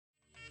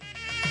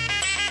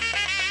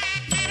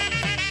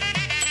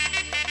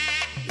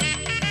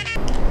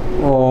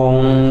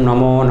ஓம்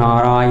நமோ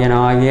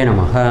நாராயணாய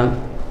நமக.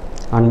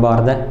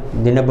 அன்பார்ந்த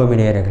தினபூமி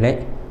நேயர்களே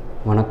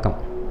வணக்கம்.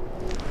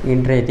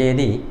 இன்றைய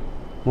தேதி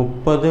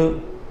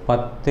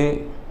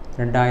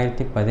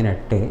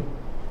 30/10/2018,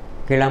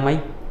 கிழமை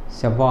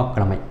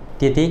செவ்வாய்க்கிழமை.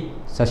 திதி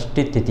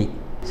சஷ்டி திதி.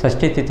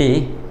 சஷ்டி திதி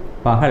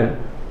பகல்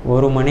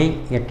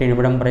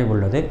 1:08 வரை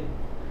உள்ளது.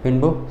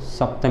 பின்பு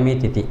சப்தமி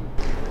திதி.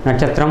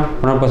 நட்சத்திரம்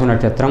புனர்பூச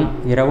நட்சத்திரம்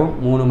இரவு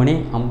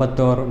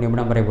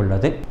 3:51 வரை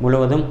உள்ளது.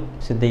 முழுவதும்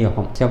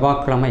சித்தயோகம்.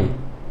 செவ்வாய்க்கிழமை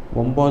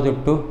 9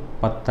 to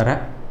 10:30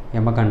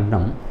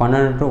 யமகண்டம்,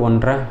 12 to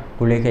 1:30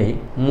 குளிகை,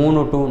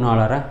 3 to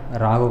 4:30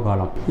 ராகு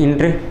காலம்.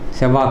 இன்று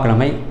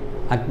செவ்வாய்க்கிழமை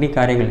அக்னி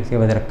காரியங்கள்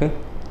செய்வதற்கு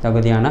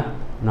தகுதியான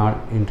நாள்.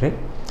 இன்று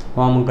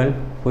ஹோமங்கள்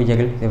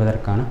பூஜைகள்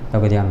செய்வதற்கான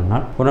தகுதியான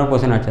நாள்.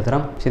 புனர்பூச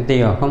நட்சத்திரம்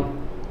சித்தயோகம்.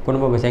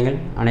 குடும்ப விஷயங்கள்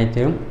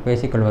அனைத்தையும்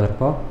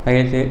பேசிக்கொள்வதற்கோ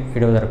கையெழுத்து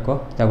இடுவதற்கோ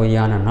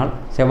தகுதியான நாள்.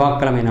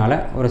 செவ்வாய்க்கிழமையினால்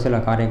ஒரு சில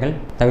காரியங்கள்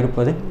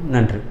தவிர்ப்பது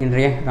நன்று.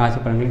 இன்றைய ராசி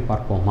பலன்களை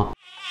பார்ப்போமா?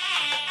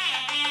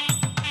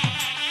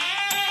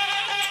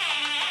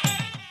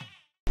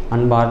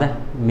 அன்பார்ந்த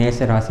மேச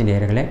ராசி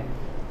நேயர்களே,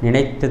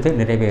 நினைத்தது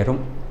நிறைவேறும்.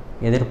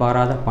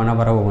 எதிர்பாராத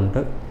பணவரவு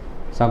உண்டு.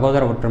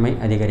 சகோதர ஒற்றுமை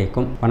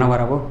அதிகரிக்கும்.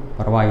 பணவரவு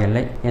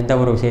பரவாயில்லை. எந்த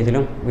ஒரு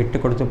விஷயத்திலும் விட்டு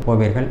கொடுத்து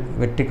போவீர்கள்,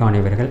 வெற்றி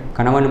காணுவீர்கள்.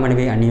 கணவன்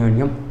மனைவி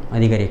அந்யோன்யம்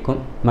அதிகரிக்கும்.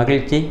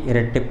 மகிழ்ச்சி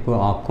இரட்டிப்பு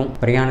ஆக்கும்.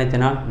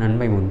 பிரயாணத்தினால்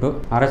நன்மை உண்டு.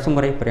 அரசு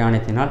முறை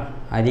பிரயாணத்தினால்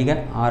அதிக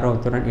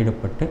ஆர்வத்துடன்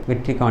ஈடுபட்டு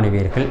வெற்றி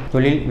காணுவீர்கள்.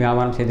 தொழில்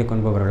வியாபாரம் செய்து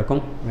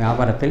கொள்பவர்களுக்கும்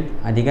வியாபாரத்தில்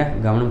அதிக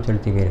கவனம்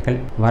செலுத்துவீர்கள்.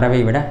 வரவை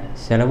விட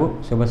செலவு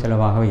சுப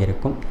செலவாகவே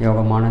இருக்கும்.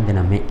 யோகமான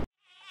தினமே.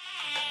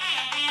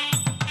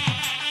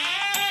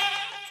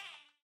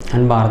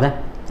 அன்பார்ந்த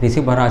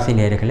ரிஷபராசி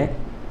நேயர்களே,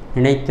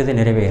 நினைத்தது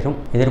நிறைவேறும்.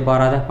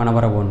 எதிர்பாராத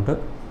பணவரவு உண்டு.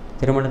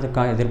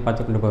 திருமணத்துக்காக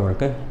எதிர்பார்த்து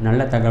கொண்டிருப்பவர்களுக்கு நல்ல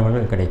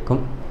தகவல்கள் கிடைக்கும்.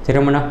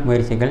 திருமண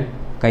முயற்சிகள்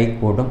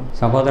கைகூடும்.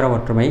 சகோதர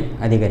ஒற்றுமை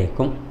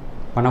அதிகரிக்கும்.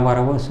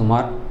 பணவரவு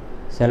சுமார்,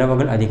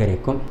 செலவுகள்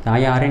அதிகரிக்கும்.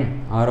 தாயாரின்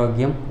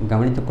ஆரோக்கியம்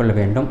கவனித்துக் கொள்ள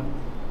வேண்டும்.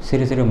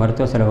 சிறு சிறு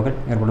மருத்துவ செலவுகள்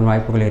ஏற்படும்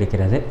வாய்ப்புகள்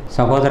இருக்கிறது.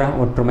 சகோதர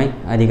ஒற்றுமை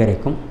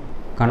அதிகரிக்கும்.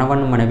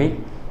 கணவன் மனைவி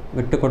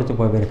விட்டு கொடுத்து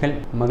போவீர்கள்.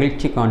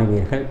 மகிழ்ச்சி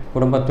காணுவீர்கள்.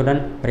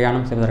 குடும்பத்துடன்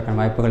பிரயாணம் செய்வதற்கான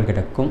வாய்ப்புகள்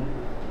கிடைக்கும்.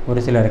 ஒரு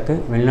சிலருக்கு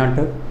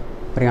வெளிநாட்டு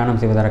பிரயாணம்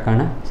செய்வதற்கான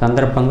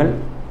சந்தர்ப்பங்கள்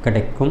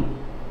கிடைக்கும்.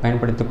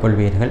 பயன்படுத்திக்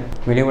கொள்வீர்கள்.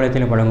 வெளி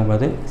உலகத்தில்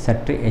பழகும்போது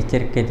சற்று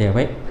எச்சரிக்கை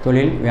தேவை.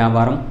 தொழில்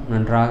வியாபாரம்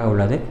நன்றாக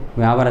உள்ளது.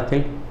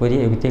 வியாபாரத்தில் புதிய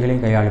யுக்திகளை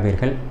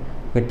கையாளுவீர்கள்.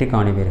 வெற்றி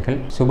காணுவீர்கள்.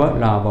 சுப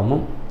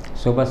லாபமும்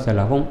சுப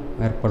செலவும்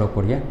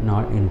ஏற்படக்கூடிய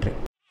நாள் இன்று.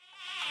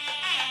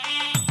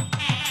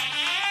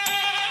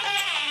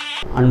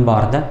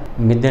 அன்பார்ந்த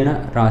மிதுன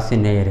ராசி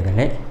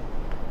நேயர்களே,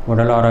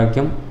 உடல்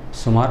ஆரோக்கியம்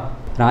சுமார்.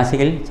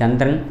 ராசியில்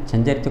சந்திரன்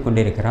சஞ்சரித்து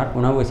கொண்டிருக்கிறார்.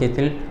 உணவு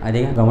விஷயத்தில்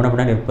அதிக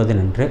கவனமுடன் இருப்பது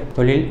நன்று.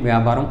 தொழில்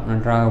வியாபாரம்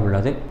நன்றாக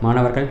உள்ளது.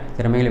 மாணவர்கள்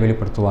திறமைகளை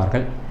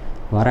வெளிப்படுத்துவார்கள்.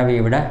 வரவை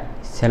விட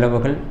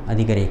செலவுகள்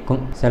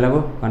அதிகரிக்கும். செலவு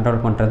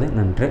கண்ட்ரோல் பண்ணுறது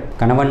நன்று.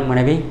 கணவன்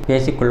மனைவி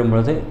பேசிக்கொள்ளும்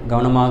பொழுது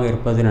கவனமாக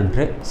இருப்பது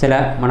நன்று. சில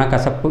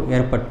மனக்கசப்பு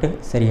ஏற்பட்டு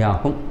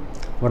சரியாகும்.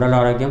 உடல்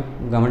ஆரோக்கியம்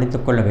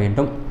கவனித்துக் கொள்ள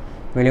வேண்டும்.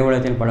 வெளி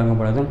உலகத்தில் பழகும்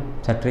பொழுதும்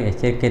சற்று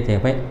எச்சரிக்கை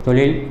தேவை.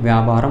 தொழில்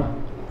வியாபாரம்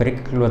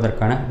பெருக்கிக்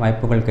கொள்வதற்கான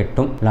வாய்ப்புகள்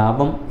கிட்டும்.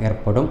 லாபம்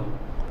ஏற்படும்.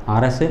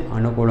 அரசு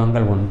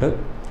அனுகூலங்கள் உண்டு.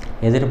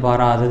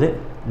 எதிர்பாராதது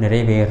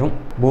நிறைவேறும்.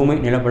 பூமி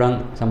நிலப்புலம்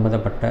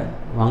சம்பந்தப்பட்ட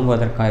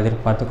வாங்குவதற்காக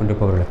எதிர்பார்த்து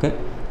கொண்டிருப்பவர்களுக்கு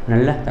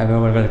நல்ல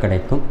தகவல்கள்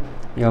கிடைக்கும்.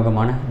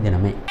 யோகமான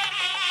தினமே.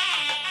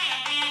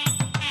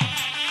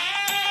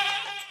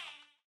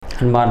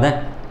 அன்பார்ந்த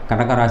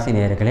கடகராசி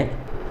நேயர்களே,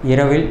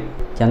 இரவில்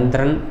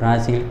சந்திரன்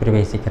ராசியில்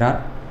பிரவேசிக்கிறார்.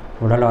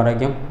 உடல்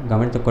ஆரோக்கியம்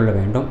கவனித்துக் கொள்ள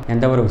வேண்டும்.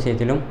 எந்த ஒரு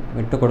விஷயத்திலும்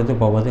விட்டு கொடுத்து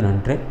போவது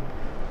நன்று.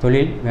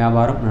 தொழில்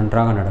வியாபாரம்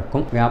நன்றாக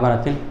நடக்கும்.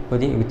 வியாபாரத்தில்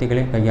புதிய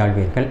யுக்திகளை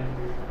கையாள்வீர்கள்.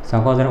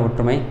 சகோதர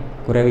ஒற்றுமை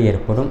குறைவு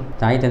ஏற்படும்.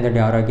 தாய்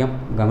தந்தையுடைய ஆரோக்கியம்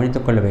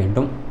கவனித்துக் கொள்ள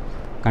வேண்டும்.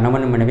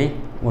 கணவன் மனைவி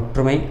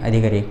ஒற்றுமை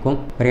அதிகரிக்கும்.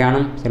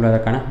 பிரயாணம்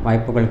செல்வதற்கான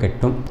வாய்ப்புகள்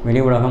கிட்டும். வெளி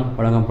உலகம்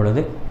பழகும்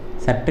பொழுது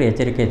சற்று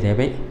எச்சரிக்கை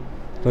தேவை.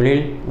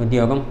 தொழில்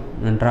உத்தியோகம்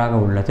நன்றாக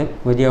உள்ளது.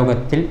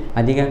 உத்தியோகத்தில்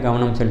அதிக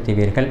கவனம்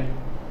செலுத்துவீர்கள்.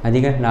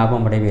 அதிக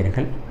லாபம்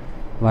அடைவீர்கள்.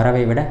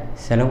 வரவை விட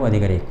செலவு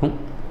அதிகரிக்கும்.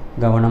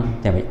 கவனம்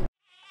தேவை.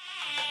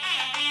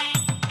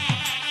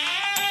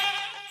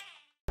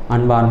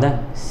 அன்பார்ந்த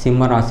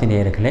சிம்ம ராசி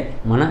நேயர்களே,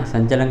 மன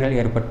சஞ்சலங்கள்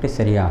ஏற்பட்டு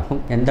சரியாகும்.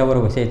 எந்த ஒரு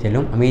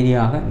விஷயத்திலும்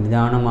அமைதியாக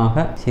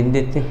நிதானமாக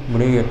சிந்தித்து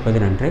முடிவு எடுப்பது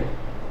நன்று.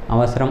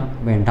 அவசரம்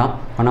வேண்டாம்.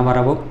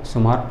 பணவரவு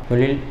சுமார்.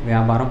 தொழில்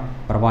வியாபாரம்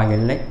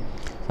பரவாயில்லை.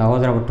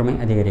 சகோதர ஒற்றுமை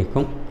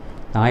அதிகரிக்கும்.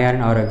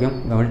 தாயாரின் ஆரோக்கியம்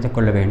கவனித்துக்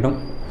கொள்ள வேண்டும்.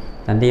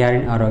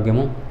 தந்தையாரின்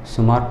ஆரோக்கியமும்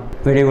சுமார்.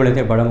 வெளி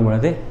உலகத்தில் பழகும்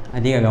பொழுது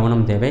அதிக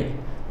கவனம் தேவை.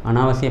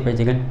 அனாவசிய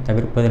பேச்சுகள்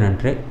தவிர்ப்பது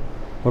நன்று.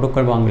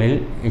 கொடுக்கல் வாங்கலில்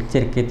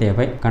எச்சரிக்கை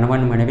தேவை.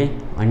 கணவன் மனைவி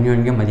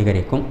அந்யோன்யம்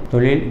அதிகரிக்கும்.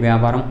 தொழில்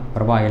வியாபாரம்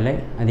பரவாயில்லை.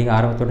 அதிக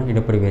ஆர்வத்துடன்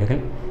ஈடுபடுவீர்கள்.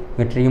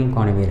 வெற்றியும்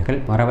காணுவீர்கள்.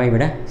 வரவை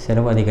விட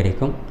செலவு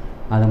அதிகரிக்கும்.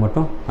 அதை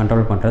மட்டும்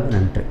கண்ட்ரோல் பண்ணுறது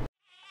நன்று.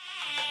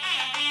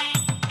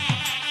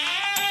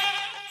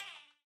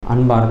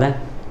 அன்பார்ந்த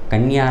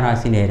கன்னியா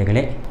ராசி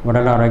நேயர்களே,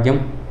 உடல்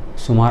ஆரோக்கியம்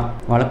சுமார்.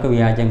 வழக்கு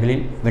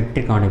வியாஜங்களில்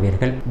வெற்றி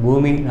காணுவீர்கள்.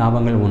 பூமி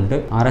லாபங்கள் உண்டு.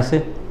 அரசு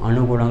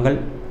அனுகூலங்கள்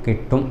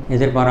கிட்டும்.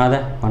 எதிர்பாராத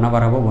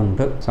பணவரவு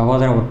உண்டு.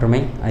 சகோதர ஒற்றுமை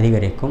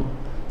அதிகரிக்கும்.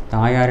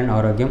 தாயாரின்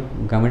ஆரோக்கியம்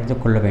கவனித்து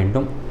கொள்ள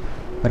வேண்டும்.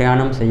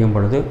 பிரயாணம் செய்யும்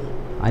பொழுது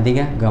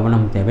அதிக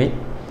கவனம் தேவை.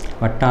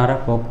 வட்டார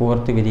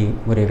போக்குவரத்து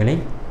விதிமுறைகளை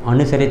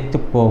அனுசரித்து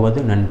போவது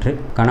நன்று.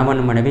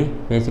 கணவன் மனைவி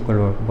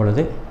பேசிக்கொள்ளும்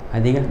பொழுது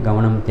அதிக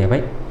கவனம் தேவை.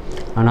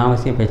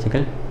 அனாவசிய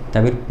பேச்சுக்கள்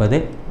தவிர்ப்பது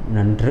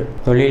நன்று.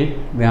 தொழில்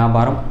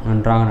வியாபாரம்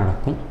நன்றாக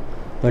நடக்கும்.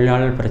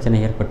 தொழிலாளர் பிரச்சனை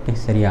ஏற்பட்டு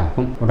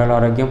சரியாகும். உடல்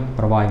ஆரோக்கியம்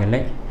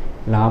பரவாயில்லை.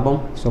 லாபம்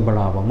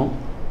சுபலாபமும்,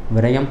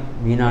 விரயம்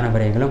வீணான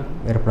விரயங்களும்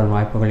ஏற்படும்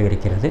வாய்ப்புகள்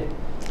இருக்கிறது.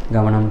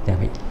 கவனம்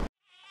தேவை.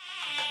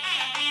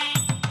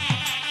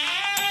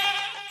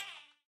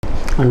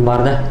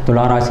 அன்பார்ந்த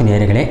துளாராசி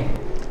நேயர்களே,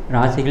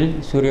 ராசிகளில்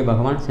சூரிய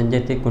பகவான்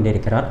சஞ்சரித்து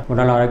கொண்டிருக்கிறார்.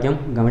 உடல் ஆரோக்கியம்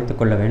கவனித்துக்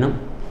கொள்ள வேண்டும்.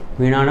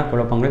 வீணான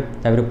குழப்பங்கள்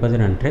தவிர்ப்பது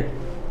நன்று.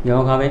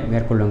 யோகாவை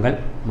மேற்கொள்ளுங்கள்.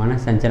 மன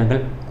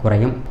சஞ்சலங்கள்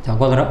குறையும்.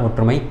 சகோதர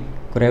ஒற்றுமை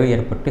குறைவு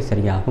ஏற்பட்டு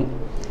சரியாகும்.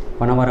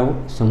 பணவரவு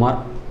சுமார்.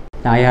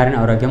 தாயாரின்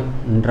ஆரோக்கியம்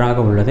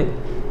நன்றாக உள்ளது.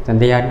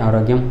 தந்தையாரின்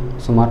ஆரோக்கியம்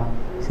சுமார்.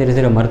 சிறு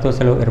சிறு மருத்துவ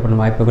செலவு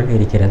ஏற்படும் வாய்ப்புகள்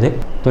இருக்கிறது.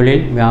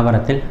 தொழில்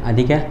வியாபாரத்தில்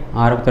அதிக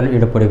ஆர்வத்துடன்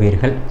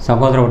ஈடுபடுவீர்கள்.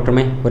 சகோதர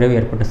ஒற்றுமை குறைவு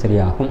ஏற்பட்டு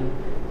சரியாகும்.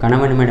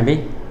 கணவன் மனைவி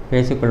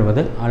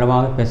பேசிக்கொள்வது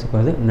அளவாக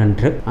பேசிக்கொள்வது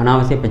நன்று.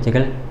 அனாவசிய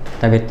பேச்சுகள்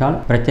தவிர்த்தால்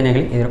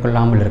பிரச்சனைகளை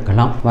எதிர்கொள்ளாமல்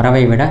இருக்கலாம்.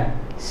 வரவை விட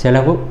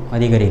செலவு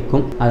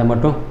அதிகரிக்கும். அதை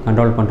மட்டும்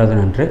கண்ட்ரோல் பண்ணுறது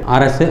நன்று.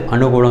 அரசு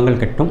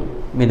அனுகூலங்கள் கிட்டும்.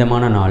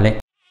 மிதமான நாளே.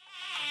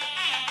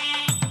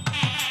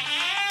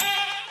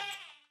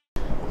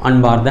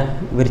 அன்பார்ந்த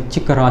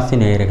விருச்சிக ராசி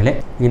நேயர்களே,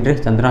 இன்று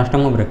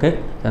சந்திராஷ்டமம் இருக்குது.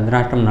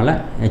 சந்திராஷ்டமனால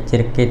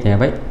எச்சரிக்கை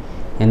தேவை.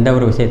 எந்த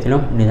ஒரு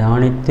விஷயத்திலும்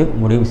நிதானித்து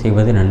முடிவு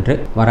செய்வது நன்று.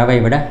 வரவை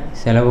விட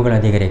செலவுகள்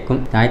அதிகரிக்கும்.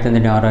 தாய்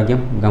தந்தையின்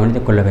ஆரோக்கியம்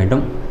கவனித்துக் கொள்ள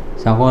வேண்டும்.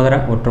 சகோதர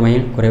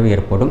ஒற்றுமையில் குறைவு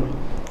ஏற்படும்.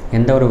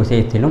 எந்த ஒரு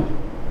விஷயத்திலும்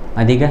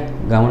அதிக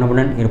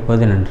கவனமுடன்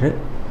இருப்பது நன்று.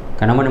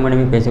 கணவன்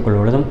மனைவி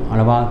பேசிக்கொள்வதும்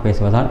அளவாக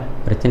பேசுவதால்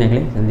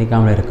பிரச்சனைகளை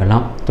சந்திக்காமல்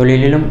இருக்கலாம்.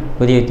 தொழிலிலும்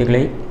புதிய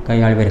யுக்திகளை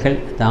கையாள்வீர்கள்.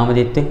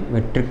 தாமதித்து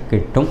வெற்றி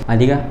கிட்டும்.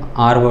 அதிக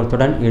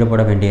ஆர்வத்துடன்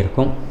ஈடுபட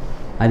வேண்டியிருக்கும்.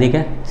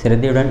 அதிக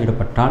சிரத்தையுடன்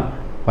ஈடுபட்டால்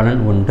பலன்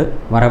உண்டு.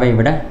 வரவை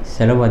விட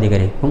செலவு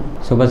அதிகரிக்கும்.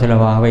 சுப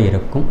செலவாகவே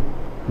இருக்கும்.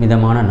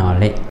 மிதமான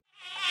நாளே.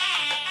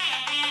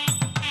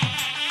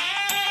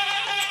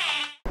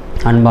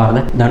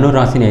 அன்பார்ந்த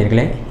தனுராசி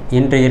நேயர்களே,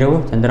 இன்று இரவு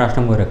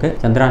சந்திராஷ்டமம் இருக்குது.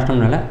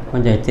 சந்திராஷ்டமனால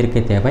கொஞ்சம்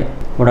எச்சரிக்கை தேவை.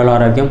 உடல்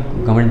ஆரோக்கியம்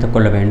கவனித்துக்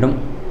கொள்ள வேண்டும்.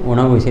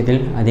 உணவு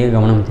விஷயத்தில் அதிக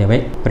கவனம் தேவை.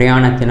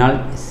 பிரயாணத்தினால்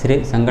சிறு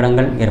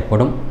சங்கடங்கள்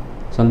ஏற்படும்.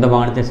 சொந்த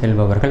வாகனத்தில்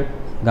செல்பவர்கள்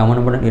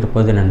கவனமுடன்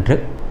இருப்பது நன்று.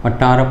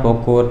 வட்டார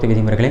போக்குவரத்து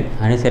விதிமுறைகளை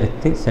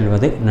அனுசரித்து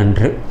செல்வது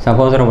நன்று.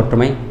 சகோதர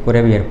ஒற்றுமை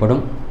குறைவு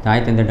ஏற்படும்.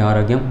 தாய் தந்தையின்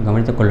ஆரோக்கியம்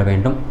கவனித்துக் கொள்ள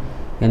வேண்டும்.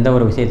 எந்த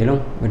ஒரு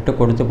விஷயத்திலும் விட்டு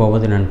கொடுத்து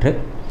போவது நன்று.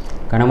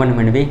 கணவன்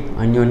மனைவி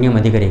அந்யோன்யம்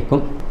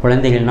அதிகரிக்கும்.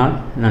 குழந்தைகளினால்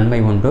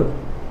நன்மை உண்டு.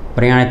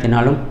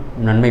 பிரயாணத்தினாலும்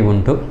நன்மை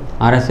உண்டு.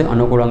 அரசு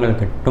அனுகூலங்கள்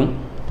கிட்டும்.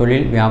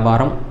 தொழில்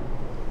வியாபாரம்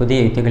புதிய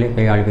யுக்திகளை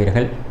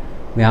கையாள்வீர்கள்.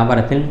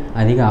 வியாபாரத்தில்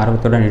அதிக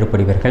ஆர்வத்துடன்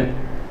ஈடுபடுவீர்கள்.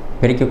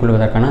 பெருக்கிக்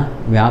கொள்வதற்கான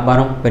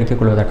வியாபாரம் பெருக்கிக்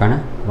கொள்வதற்கான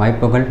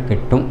வாய்ப்புகள்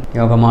கிட்டும்.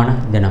 யோகமான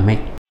தினமே.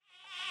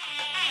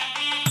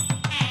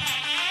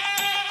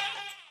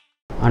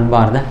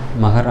 அன்பார்ந்த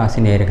மகர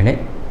ராசி நேயர்களே,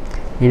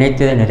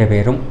 நினைத்தது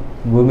நிறைவேறும்.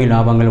 பூமி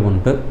லாபங்கள்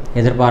உண்டு.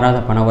 எதிர்பாராத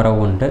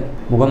பணவரவு உண்டு.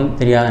 முகம்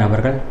தெரியாத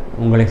நபர்கள்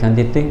உங்களை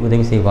சந்தித்து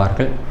உதவி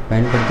செய்வார்கள்.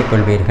 பயன்படுத்திக்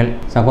கொள்வீர்கள்.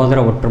 சகோதர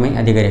ஒற்றுமை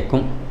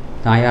அதிகரிக்கும்.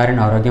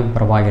 தாயாரின் ஆரோக்கியம்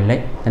பரவாயில்லை.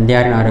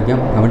 தந்தையாரின்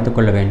ஆரோக்கியம் கவனித்துக்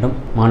கொள்ள வேண்டும்.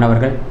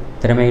 மாணவர்கள்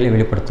திறமைகளை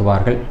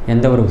வெளிப்படுத்துவார்கள்.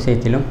 எந்த ஒரு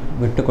விஷயத்திலும்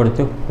விட்டு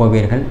கொடுத்து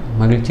போவீர்கள்.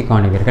 மகிழ்ச்சி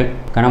காணுவீர்கள்.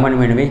 கணவன்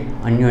மனைவி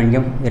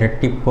அந்யோன்யம்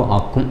இரட்டிப்பு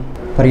ஆக்கும்.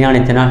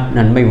 பிரயாணத்தினால்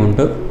நன்மை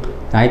உண்டு.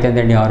 தாய்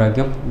தந்தையுடைய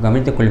ஆரோக்கியம்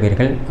கவனித்துக்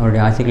கொள்வீர்கள்.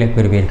 அவருடைய ஆசைகளை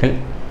பெறுவீர்கள்.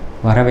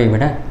 வரவை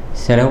விட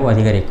செலவு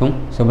அதிகரிக்கும்.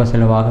 சுப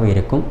செலவாக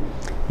இருக்கும்.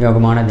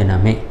 யோகமான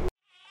தினமே.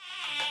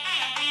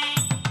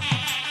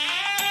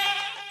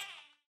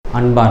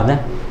 அன்பார்ந்த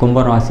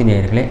கும்பராசி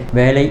நேயர்களே,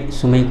 வேலை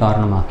சுமை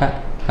காரணமாக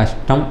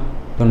கஷ்டம்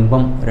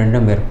துன்பம்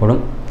ரெண்டும்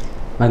ஏற்படும்.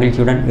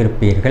 மகிழ்ச்சியுடன்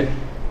இருப்பீர்கள்.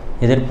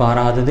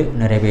 எதிர்பாராதது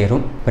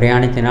நிறைவேறும்.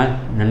 பிரயாணத்தினால்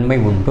நன்மை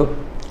உண்டு.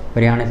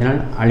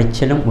 பிரயாணத்தினால்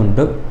அலைச்சலும்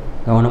உண்டு.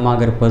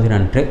 கவனமாக இருப்பது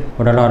நன்று.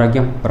 உடல்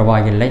ஆரோக்கியம்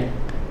பரவாயில்லை.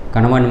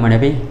 கணவன்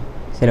மனைவி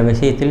சில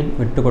விஷயத்தில்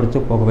விட்டு கொடுத்து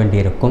போக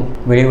வேண்டியிருக்கும்.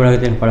 வெளி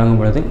உலகத்தில் பழகும்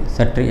பொழுது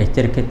சற்று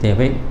எச்சரிக்கை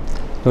தேவை.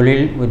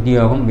 தொழில்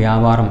உத்தியோகம்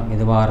வியாபாரம்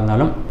எதுவாக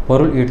இருந்தாலும்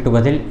பொருள்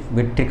ஈட்டுவதில்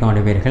வெற்றி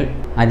காணுவீர்கள்.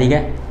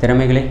 அதிக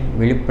திறமைகளை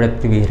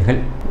வெளிப்படுத்துவீர்கள்.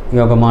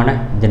 யோகமான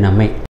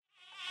தினமே.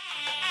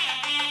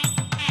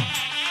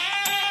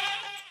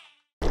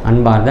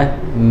 அன்பார்ந்த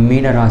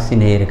மீனராசி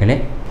நேயர்களே,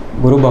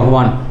 குரு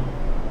பகவான்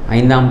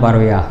 5ஆம்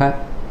பார்வையாக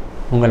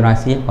உங்கள்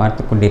ராசியை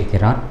பார்த்து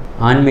கொண்டிருக்கிறார்.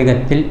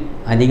 ஆன்மீகத்தில்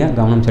அதிக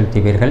கவனம்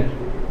செலுத்துவீர்கள்.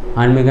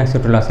 ஆன்மீக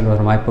சுற்றுலா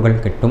செல்வதற்கான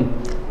வாய்ப்புகள் கிட்டும்.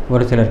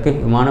 ஒரு சிலருக்கு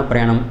விமான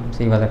பிரயாணம்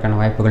செய்வதற்கான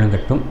வாய்ப்புகளும்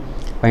கிட்டும்.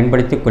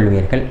 பயன்படுத்திக்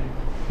கொள்வீர்கள்.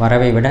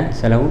 வரவை விட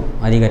செலவு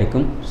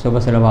அதிகரிக்கும்.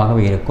 சுப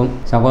செலவாகவே இருக்கும்.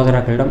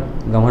 சகோதரர்களிடம்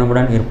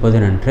கவனமுடன் இருப்பது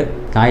நன்று.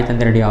 தாய்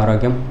தந்தையருடைய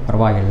ஆரோக்கியம்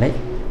பரவாயில்லை.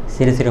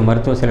 சிறு சிறு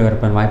மருத்துவ செலவு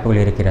ஏற்படும்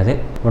வாய்ப்புகள் இருக்கிறது.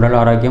 உடல்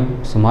ஆரோக்கியம்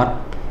சுமார்.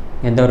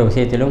 எந்த ஒரு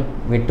விஷயத்திலும்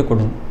விட்டு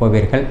கொடு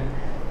போவீர்கள்.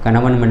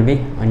 கணவன் மனைவி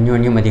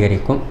அந்யோன்யம்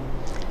அதிகரிக்கும்.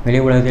 வெளி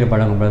உலகத்தில்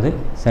பழகும் பொழுது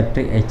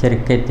சற்று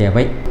எச்சரிக்கை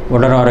தேவை.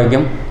 உடல்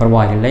ஆரோக்கியம்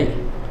பரவாயில்லை.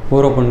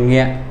 பூர்வ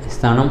புண்ணிய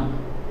ஸ்தானம்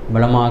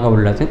பலமாக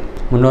உள்ளது.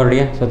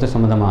 முன்னோருடைய சொத்து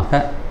சம்பந்தமாக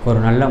ஒரு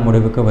நல்ல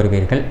முடிவுக்கு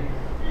வருவீர்கள்.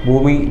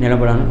 பூமி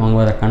நிலபுலம்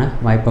வாங்குவதற்கான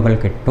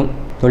வாய்ப்புகள் கிட்டும்.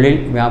 தொழில்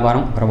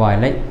வியாபாரம்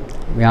பரவாயில்லை.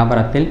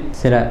 வியாபாரத்தில்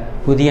சில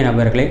புதிய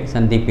நபர்களை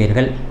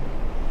சந்திப்பீர்கள்.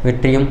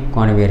 வெற்றியும்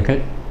காணுவீர்கள்.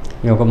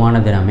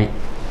 யோகமான தினமே.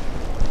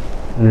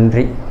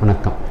 நன்றி,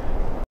 வணக்கம்.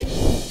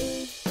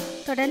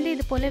 தொடர்ந்து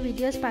இது போல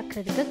வீடியோஸ்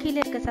பார்க்குறதுக்கு கீழே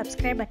இருக்க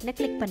சப்ஸ்கிரைப் பட்டனை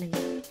கிளிக்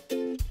பண்ணுங்கள்.